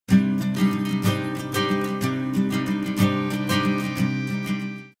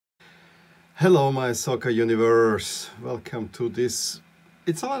Hello my soccer universe, welcome to this.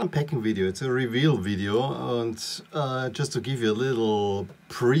 It's not an unpacking video, it's a reveal video, and just to give you a little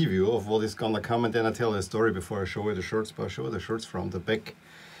preview of what is gonna come, and then I tell you a story before I show you the shirts. But I'll show you the shirts from the back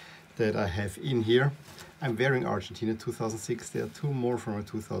that I have in here. I'm wearing Argentina 2006, there are two more from a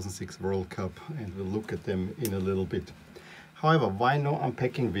 2006 World Cup and we'll look at them in a little bit. However, why no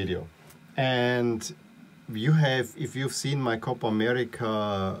unpacking video? And if you've seen my Copa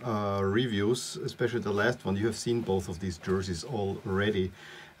America reviews, especially the last one, you have seen both of these jerseys already,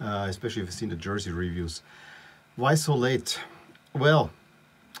 especially if you've seen the jersey reviews. Why so late? Well,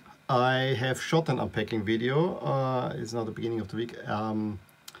 I have shot an unpacking video, it's now the beginning of the week,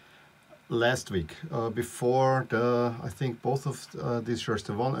 last week, before I think both of these shirts,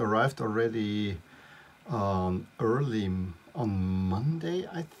 the one arrived already early on Monday,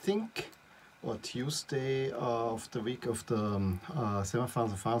 I think, or Tuesday of the week of the semifinals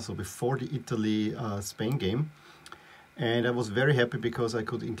and finals, so before the Italy-Spain game. And I was very happy because I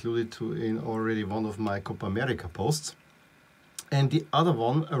could include it in already one of my Copa America posts. And the other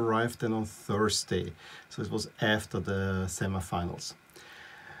one arrived then on Thursday, so it was after the semifinals.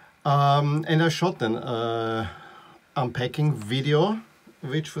 And I shot an unpacking video,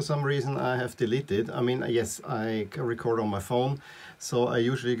 which for some reason I have deleted. I mean, yes, I record on my phone, so I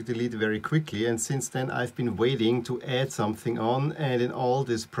usually delete very quickly, and since then I've been waiting to add something on, and in all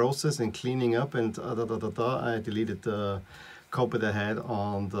this process and cleaning up and I deleted the copy that I had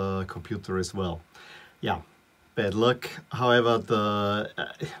on the computer as well. Yeah, bad luck. However,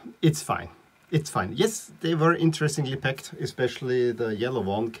 it's fine. It's fine. Yes, they were interestingly packed, especially the yellow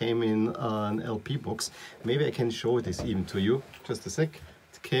one came in an LP box. Maybe I can show this even to you. Just a sec.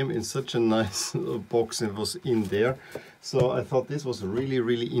 It came in such a nice box and was in there. So I thought this was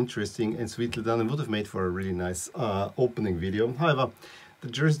really interesting and sweetly done and would have made for a really nice opening video. However, the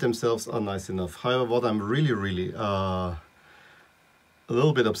jerseys themselves are nice enough. However, what I'm really a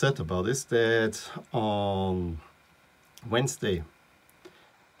little bit upset about is that on Wednesday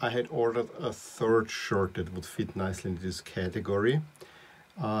I had ordered a third shirt that would fit nicely in this category.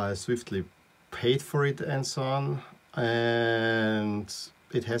 I swiftly paid for it and so on, and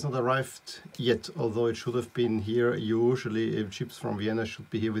it has not arrived yet, although it should have been here. Usually if ships from Vienna should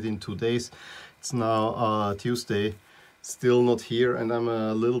be here within 2 days. It's now Tuesday, still not here, and I'm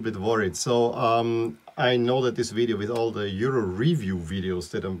a little bit worried. So I know that this video, with all the Euro review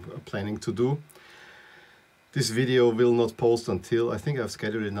videos that I'm planning to do, this video will not post until, I think I've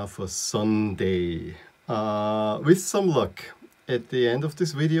scheduled it now for Sunday. With some luck, at the end of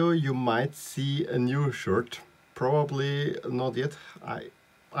this video you might see a new shirt. Probably not yet,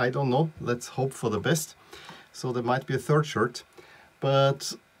 I don't know, let's hope for the best. So there might be a third shirt,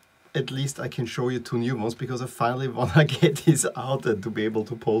 but at least I can show you two new ones, because I finally want to get this out and to be able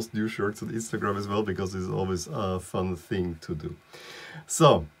to post new shirts on Instagram as well, because it's always a fun thing to do.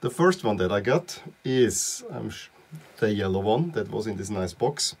 So the first one that I got is the yellow one that was in this nice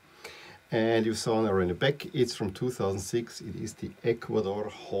box, and you saw it in the back. It's from 2006. It is the Ecuador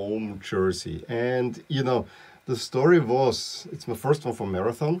home jersey, and you know, the story was, it's my first one for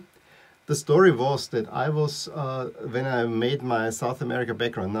marathon. The story was that I was, when I made my South America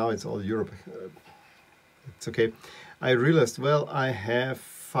background, now it's all Europe, it's okay, I realized, well, I have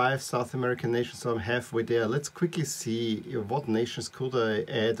 5 South American nations, so I'm halfway there. Let's quickly see what nations could I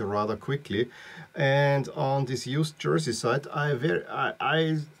add rather quickly. And on this used jersey site, I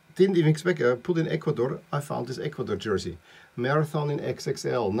didn't even expect, I put in Ecuador, I found this Ecuador jersey. Marathon in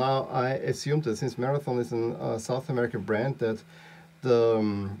XXL. Now I assumed that since Marathon is a South American brand, that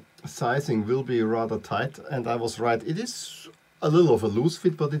the sizing will be rather tight, and I was right. It is a little of a loose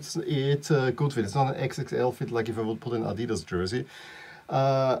fit, but it's a good fit. It's not an XXL fit like if I would put an Adidas jersey.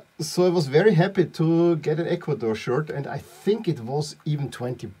 So I was very happy to get an Ecuador shirt, and I think it was even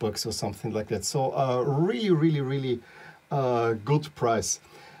 20 bucks or something like that. So really good price.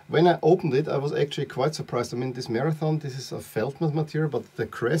 When I opened it, I was actually quite surprised. I mean, this Marathon, this is a Feldman material, but the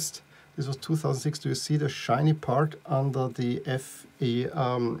crest, this was 2006. Do you see the shiny part under the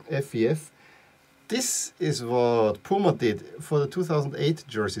FEF? This is what Puma did for the 2008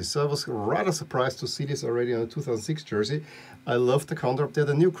 jersey. So I was rather surprised to see this already on a 2006 jersey. I love the condor up there.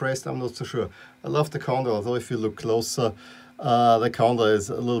 The new crest, I'm not so sure. I love the condor, although if you look closer, the condor is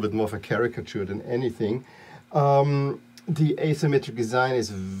a little bit more of a caricature than anything. The asymmetric design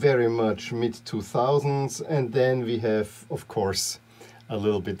is very much mid-2000s, and then we have, of course, a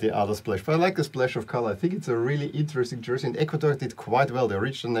little bit the other splash. But I like the splash of color. I think it's a really interesting jersey, and Ecuador did quite well. They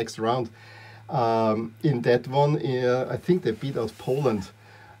reached the next round in that one. I think they beat out Poland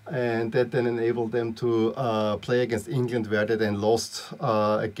and that then enabled them to play against England, where they then lost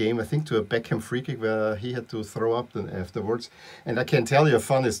a game, I think, to a Beckham free kick where he had to throw up then afterwards. And I can tell you a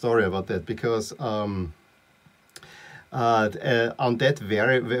funny story about that, because on that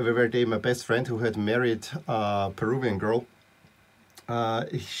very day, my best friend, who had married a Peruvian girl,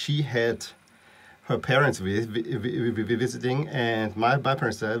 she had her parents visiting, and my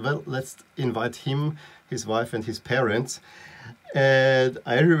parents said, well, let's invite him, his wife and his parents. And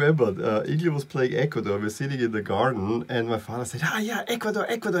I remembered England was playing Ecuador. We were sitting in the garden, and my father said, "Ah, yeah, Ecuador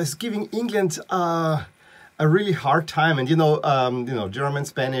is giving England a really hard time." And you know, German,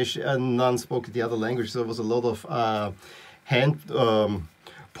 Spanish, and none spoke the other language, so there was a lot of hand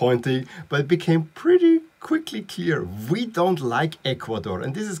pointing. But it became pretty quickly clear we don't like Ecuador,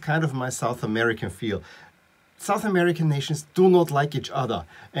 and this is kind of my South American feel. South American nations do not like each other.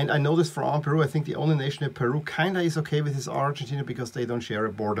 And I know this from Peru. I think the only nation in Peru kind of is okay with is Argentina, because they don't share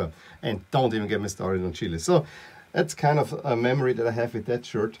a border. And don't even get me started on Chile. So that's kind of a memory that I have with that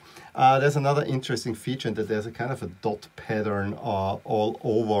shirt. There's another interesting feature, that there's a kind of a dot pattern all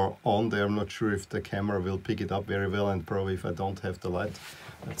over on there. I'm not sure if the camera will pick it up very well, and probably if I don't have the light.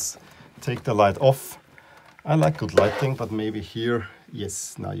 Let's take the light off. I like good lighting, but maybe here,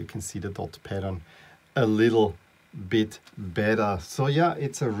 yes, now you can see the dot pattern a little bit better. So yeah,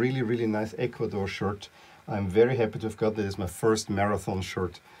 it's a really, really nice Ecuador shirt. I'm very happy to have got it. It's my first marathon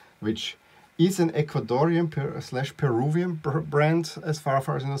shirt, which is an Ecuadorian slash Peruvian brand as far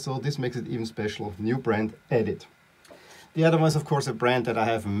as I know, so this makes it even special. New brand added. The other one is, of course, a brand that I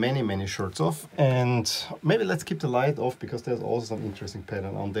have many, many shirts of, and maybe let's keep the light off, because there's also some interesting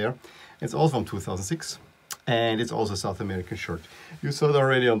pattern on there. It's also from 2006, and it's also a South American shirt. You saw it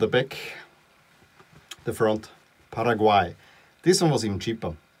already on the back. The front, Paraguay. This one was even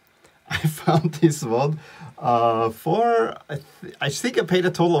cheaper. I found this one for, I think I paid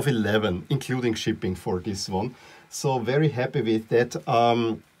a total of 11, including shipping for this one. So very happy with that.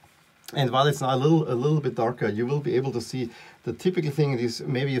 And while it's now a little bit darker, you will be able to see the typical thing is,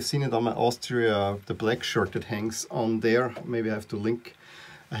 maybe you've seen it on my Austria, the black shirt that hangs on there. Maybe I have to link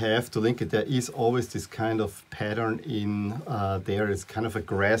it. There is always this kind of pattern in there. It's kind of a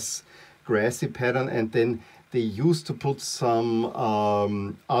grassy pattern, and then they used to put some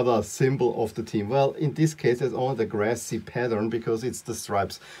other symbol of the team. Well, in this case, it's only the grassy pattern, because it's the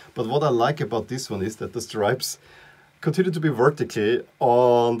stripes. But what I like about this one is that the stripes continue to be vertically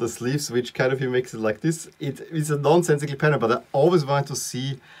on the sleeves, which kind of makes it like this. It's a nonsensical pattern, but I always want to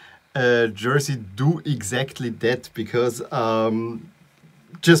see a jersey do exactly that, because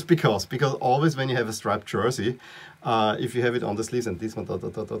just because always when you have a striped jersey, if you have it on the sleeves, and this one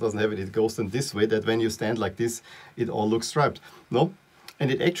doesn't have it, it goes then this way, that when you stand like this, it all looks striped. No, and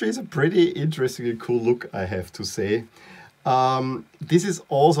it actually is a pretty interesting and cool look, I have to say. This is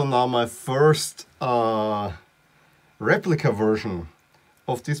also now my first replica version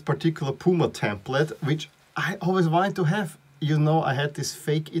of this particular Puma template, which I always wanted to have. You know, I had this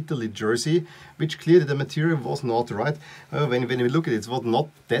fake Italy jersey, which clearly the material was not right. When we look at it, it's not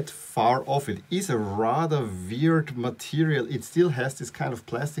that far off. It is a rather weird material. It still has this kind of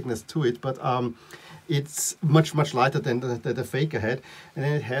plasticness to it, but it's much lighter than the fake I had. And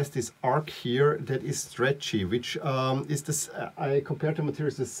then it has this arc here that is stretchy, which is this. I compared the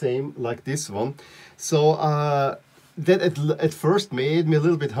materials the same like this one. So that at first made me a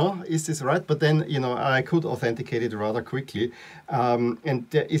little bit, is this right? But then, you know, I could authenticate it rather quickly. And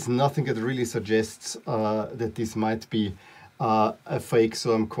there is nothing that really suggests that this might be a fake.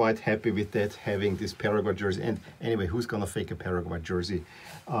 So I'm quite happy with that, having this Paraguay jersey. And anyway, who's gonna fake a Paraguay jersey?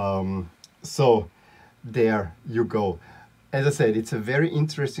 So there you go. As I said, it's a very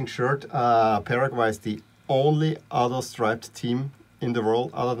interesting shirt. Paraguay is the only other striped team in the world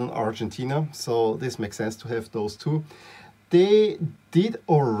other than Argentina, so this makes sense to have those two. They did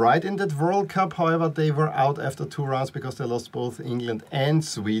alright in that World Cup, however they were out after 2 rounds because they lost both England and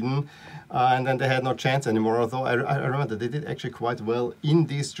Sweden, and then they had no chance anymore, although I remember they did actually quite well in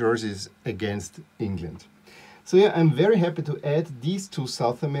these jerseys against England. So yeah, I'm very happy to add these 2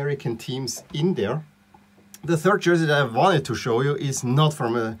 South American teams in there. The third jersey that I wanted to show you is not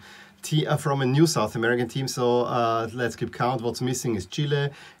from a new South American team, so let's keep count. What's missing is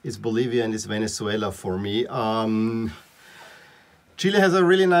Chile, it's Bolivia, and it's Venezuela for me. Chile has a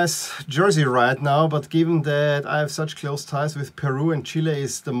really nice jersey right now, but given that I have such close ties with Peru and Chile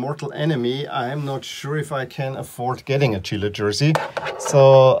is the mortal enemy, I'm not sure if I can afford getting a Chile jersey.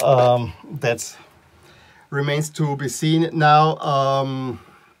 So that remains to be seen. Now,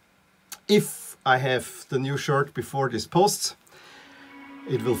 if I have the new shirt before this posts,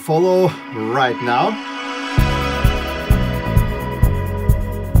 it will follow right now.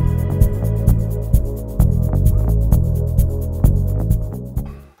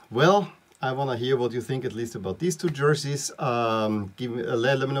 Well, I want to hear what you think at least about these two jerseys. Let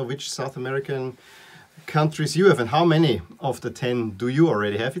me know which South American countries you have and how many of the 10 do you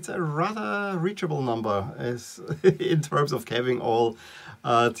already have. It's a rather reachable number as in terms of having all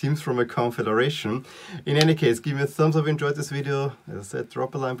teams from a confederation. In any case, give me a thumbs up if you enjoyed this video. As I said,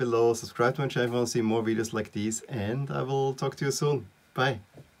 drop a line below, subscribe to my channel if you want to see more videos like these, and I will talk to you soon. Bye.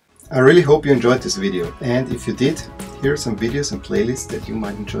 I really hope you enjoyed this video, and if you did, here are some videos and playlists that you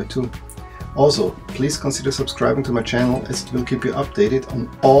might enjoy too. Also, please consider subscribing to my channel, as it will keep you updated on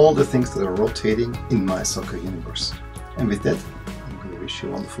all the things that are rotating in my soccer universe. And with that, I'm going to wish you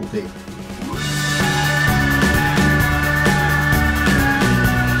a wonderful day.